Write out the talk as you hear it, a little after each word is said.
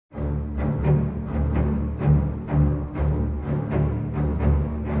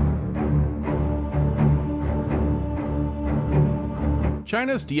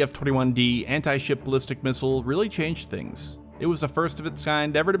China's DF-21D anti-ship ballistic missile really changed things. It was the first of its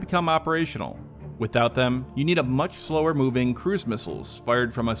kind ever to become operational. Without them, you need a much slower moving cruise missiles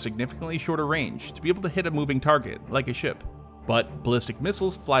fired from a significantly shorter range to be able to hit a moving target, like a ship. But ballistic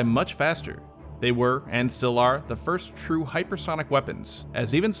missiles fly much faster. They were, and still are, the first true hypersonic weapons,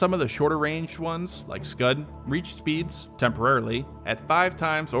 as even some of the shorter ranged ones, like Scud, reached speeds, temporarily, at 5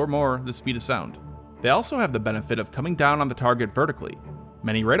 times or more the speed of sound. They also have the benefit of coming down on the target vertically.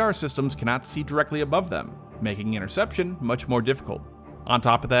 Many radar systems cannot see directly above them, making interception much more difficult. On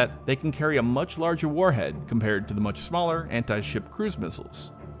top of that, they can carry a much larger warhead compared to the much smaller anti-ship cruise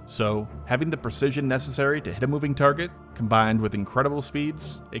missiles. So, having the precision necessary to hit a moving target, combined with incredible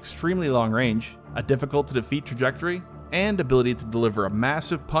speeds, extremely long range, a difficult to defeat trajectory, and ability to deliver a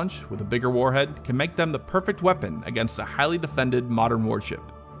massive punch with a bigger warhead can make them the perfect weapon against a highly defended modern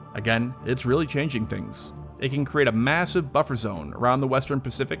warship. Again, it's really changing things. It can create a massive buffer zone around the Western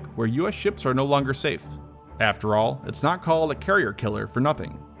Pacific where US ships are no longer safe. After all, it's not called a carrier killer for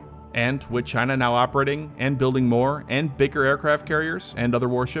nothing. And with China now operating and building more and bigger aircraft carriers and other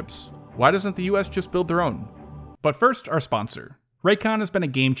warships, why doesn't the US just build their own? But first, our sponsor. Raycon has been a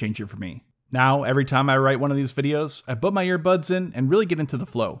game changer for me. Now, every time I write one of these videos, I put my earbuds in and really get into the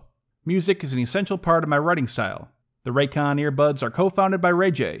flow. Music is an essential part of my writing style. The Raycon earbuds are co-founded by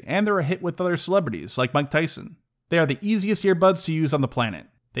Ray J, and they're a hit with other celebrities like Mike Tyson. They are the easiest earbuds to use on the planet.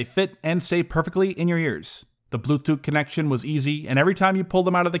 They fit and stay perfectly in your ears. The Bluetooth connection was easy, and every time you pull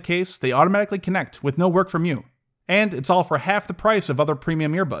them out of the case, they automatically connect with no work from you. And it's all for half the price of other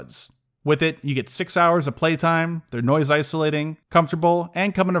premium earbuds. With it, you get 6 hours of playtime, they're noise isolating, comfortable,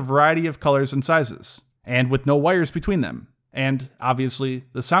 and come in a variety of colors and sizes. And with no wires between them. And, obviously,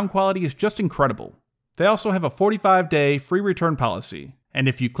 the sound quality is just incredible. They also have a 45-day free return policy. And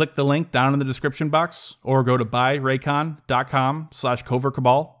if you click the link down in the description box, or go to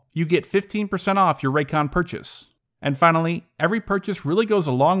buyraycon.com/covercabal, you get 15% off your Raycon purchase. And finally, every purchase really goes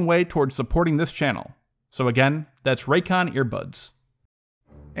a long way towards supporting this channel. So again, that's Raycon earbuds.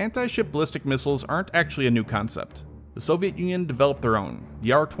 Anti-ship ballistic missiles aren't actually a new concept. The Soviet Union developed their own,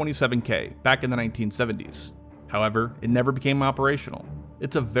 the R-27K, back in the 1970s. However, it never became operational.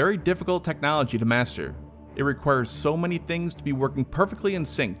 It's a very difficult technology to master. It requires so many things to be working perfectly in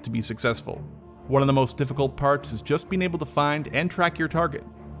sync to be successful. One of the most difficult parts is just being able to find and track your target.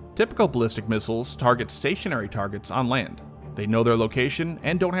 Typical ballistic missiles target stationary targets on land. They know their location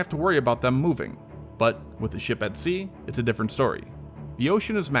and don't have to worry about them moving. But with a ship at sea, it's a different story. The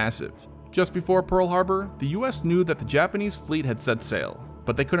ocean is massive. Just before Pearl Harbor, the US knew that the Japanese fleet had set sail,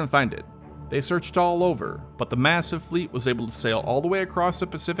 but they couldn't find it. They searched all over, but the massive fleet was able to sail all the way across the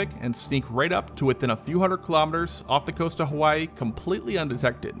Pacific and sneak right up to within a few hundred kilometers off the coast of Hawaii completely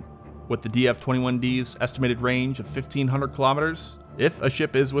undetected. With the DF-21D's estimated range of 1,500 kilometers, if a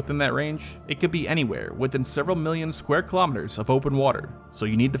ship is within that range, it could be anywhere within several million square kilometers of open water, so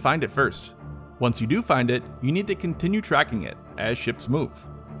you need to find it first. Once you do find it, you need to continue tracking it as ships move.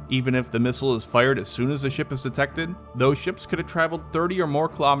 Even if the missile is fired as soon as the ship is detected, those ships could have traveled 30 or more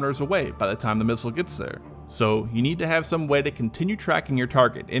kilometers away by the time the missile gets there. So you need to have some way to continue tracking your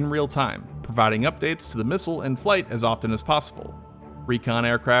target in real time, providing updates to the missile in flight as often as possible. Recon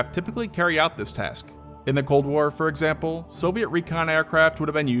aircraft typically carry out this task. In the Cold War, for example, Soviet recon aircraft would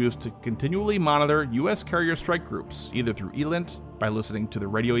have been used to continually monitor US carrier strike groups, either through ELINT, by listening to the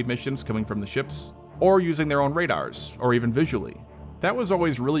radio emissions coming from the ships, or using their own radars, or even visually. That was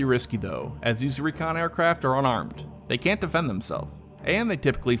always really risky though, as these recon aircraft are unarmed. They can't defend themselves, and they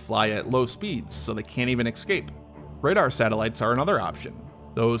typically fly at low speeds, so they can't even escape. Radar satellites are another option.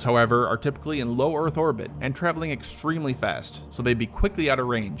 Those, however, are typically in low Earth orbit and traveling extremely fast, so they'd be quickly out of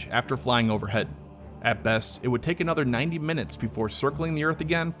range after flying overhead. At best, it would take another 90 minutes before circling the Earth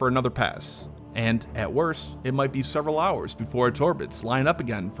again for another pass. And, at worst, it might be several hours before its orbits line up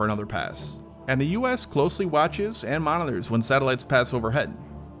again for another pass. And the US closely watches and monitors when satellites pass overhead.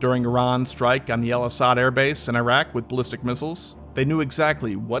 During Iran's strike on the Al Assad Air Base in Iraq with ballistic missiles, they knew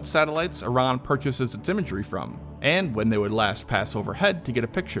exactly what satellites Iran purchases its imagery from, and when they would last pass overhead to get a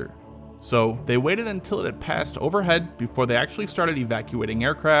picture. So they waited until it had passed overhead before they actually started evacuating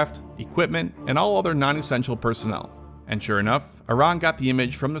aircraft, equipment, and all other non-essential personnel. And sure enough, Iran got the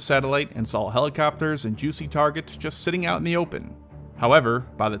image from the satellite and saw helicopters and juicy targets just sitting out in the open. However,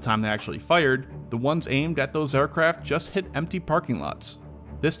 by the time they actually fired, the ones aimed at those aircraft just hit empty parking lots.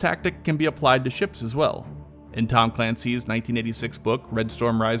 This tactic can be applied to ships as well. In Tom Clancy's 1986 book, Red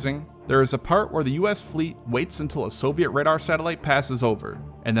Storm Rising, there is a part where the US fleet waits until a Soviet radar satellite passes over,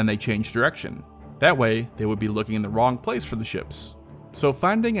 and then they change direction. That way, they would be looking in the wrong place for the ships. So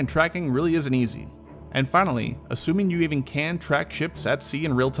finding and tracking really isn't easy. And finally, assuming you even can track ships at sea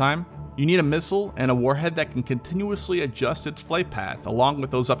in real time, you need a missile and a warhead that can continuously adjust its flight path along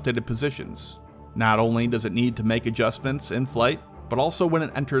with those updated positions. Not only does it need to make adjustments in flight, but also when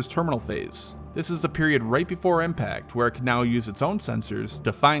it enters terminal phase. This is the period right before impact where it can now use its own sensors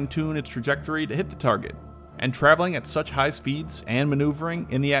to fine-tune its trajectory to hit the target. And traveling at such high speeds and maneuvering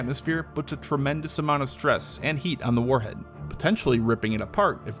in the atmosphere puts a tremendous amount of stress and heat on the warhead, potentially ripping it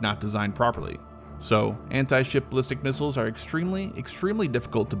apart if not designed properly. So, anti-ship ballistic missiles are extremely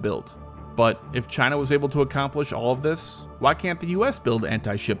difficult to build. But if China was able to accomplish all of this, why can't the US build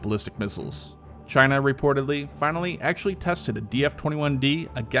anti-ship ballistic missiles? China reportedly finally actually tested a DF-21D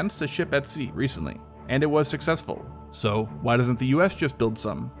against a ship at sea recently, and it was successful. So why doesn't the US just build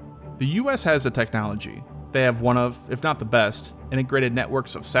some? The US has the technology. They have one of, if not the best, integrated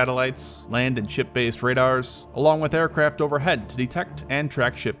networks of satellites, land and ship-based radars, along with aircraft overhead to detect and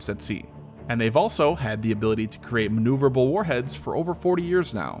track ships at sea. And they've also had the ability to create maneuverable warheads for over 40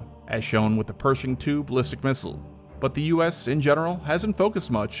 years now, as shown with the Pershing II ballistic missile. But the US in general hasn't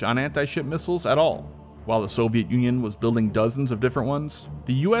focused much on anti-ship missiles at all. While the Soviet Union was building dozens of different ones,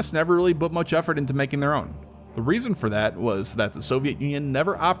 the US never really put much effort into making their own. The reason for that was that the Soviet Union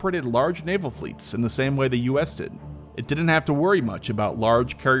never operated large naval fleets in the same way the US did. It didn't have to worry much about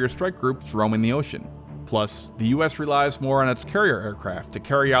large carrier strike groups roaming the ocean. Plus, the US relies more on its carrier aircraft to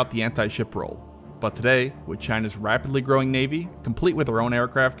carry out the anti-ship role. But today, with China's rapidly growing navy, complete with their own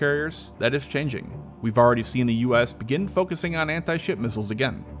aircraft carriers, that is changing. We've already seen the US begin focusing on anti-ship missiles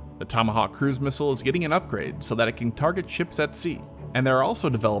again. The Tomahawk cruise missile is getting an upgrade so that it can target ships at sea. And they're also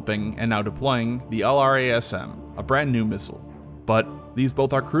developing and now deploying the LRASM, a brand new missile. But these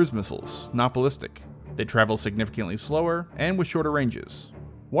both are cruise missiles, not ballistic. They travel significantly slower and with shorter ranges.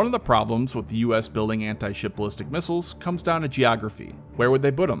 One of the problems with the US building anti-ship ballistic missiles comes down to geography. Where would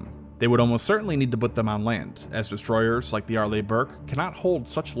they put them? They would almost certainly need to put them on land, as destroyers like the Arleigh-Burke cannot hold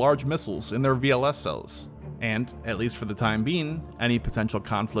such large missiles in their VLS cells. And, at least for the time being, any potential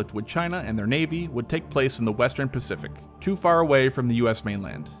conflict with China and their navy would take place in the Western Pacific, too far away from the US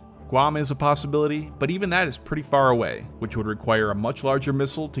mainland. Guam is a possibility, but even that is pretty far away, which would require a much larger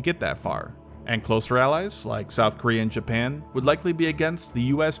missile to get that far. And closer allies, like South Korea and Japan, would likely be against the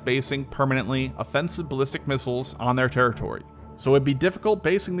US basing permanently offensive ballistic missiles on their territory. So it'd be difficult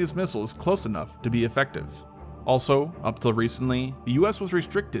basing these missiles close enough to be effective. Also, up till recently, the US was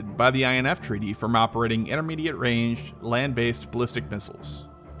restricted by the INF Treaty from operating intermediate-range, land-based ballistic missiles.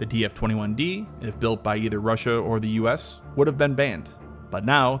 The DF-21D, if built by either Russia or the US, would have been banned. But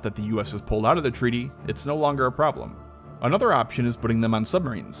now that the US has pulled out of the treaty, it's no longer a problem. Another option is putting them on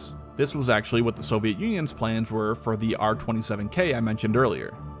submarines. This was actually what the Soviet Union's plans were for the R-27K I mentioned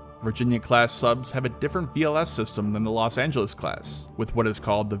earlier. Virginia-class subs have a different VLS system than the Los Angeles-class, with what is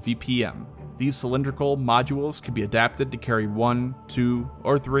called the VPM. These cylindrical modules can be adapted to carry 1, 2,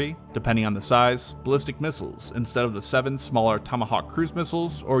 or 3, depending on the size, ballistic missiles instead of the 7 smaller Tomahawk cruise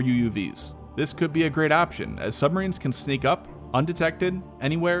missiles or UUVs. This could be a great option, as submarines can sneak up, undetected,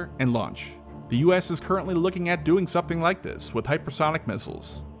 anywhere, and launch. The US is currently looking at doing something like this with hypersonic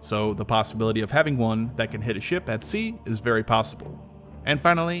missiles, so the possibility of having one that can hit a ship at sea is very possible. And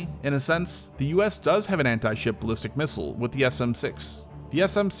finally, in a sense, the US does have an anti-ship ballistic missile with the SM-6. The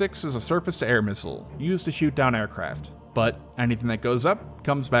SM-6 is a surface-to-air missile used to shoot down aircraft, but anything that goes up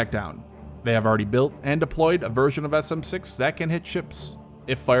comes back down. They have already built and deployed a version of SM-6 that can hit ships.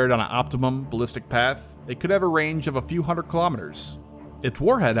 If fired on an optimum ballistic path, it could have a range of a few hundred kilometers. Its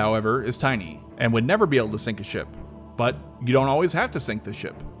warhead, however, is tiny and would never be able to sink a ship. But you don't always have to sink the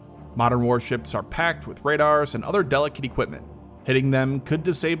ship. Modern warships are packed with radars and other delicate equipment. Hitting them could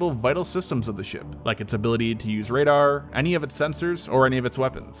disable vital systems of the ship, like its ability to use radar, any of its sensors, or any of its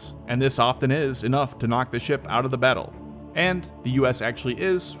weapons. And this often is enough to knock the ship out of the battle. And the US actually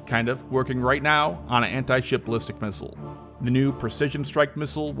is, kind of, working right now on an anti-ship ballistic missile. The new Precision Strike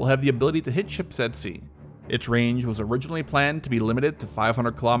missile will have the ability to hit ships at sea. Its range was originally planned to be limited to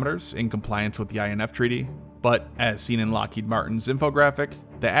 500 kilometers in compliance with the INF Treaty, but as seen in Lockheed Martin's infographic,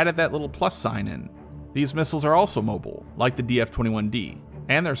 they added that little plus sign in. These missiles are also mobile, like the DF-21D,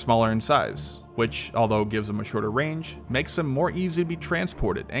 and they're smaller in size, which, although gives them a shorter range, makes them more easy to be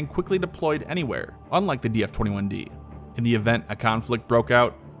transported and quickly deployed anywhere, unlike the DF-21D. In the event a conflict broke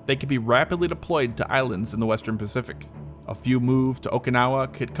out, they could be rapidly deployed to islands in the Western Pacific. A few moves to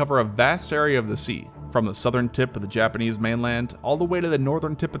Okinawa could cover a vast area of the sea, from the southern tip of the Japanese mainland all the way to the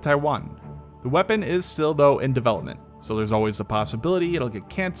northern tip of Taiwan. The weapon is still, though, in development, so there's always the possibility it'll get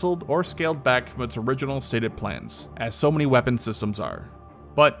cancelled or scaled back from its original stated plans, as so many weapon systems are.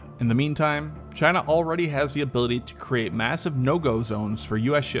 But, in the meantime, China already has the ability to create massive no-go zones for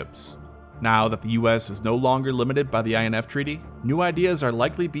US ships. Now that the US is no longer limited by the INF Treaty, new ideas are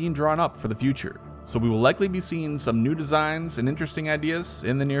likely being drawn up for the future, so we will likely be seeing some new designs and interesting ideas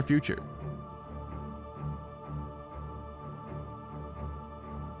in the near future.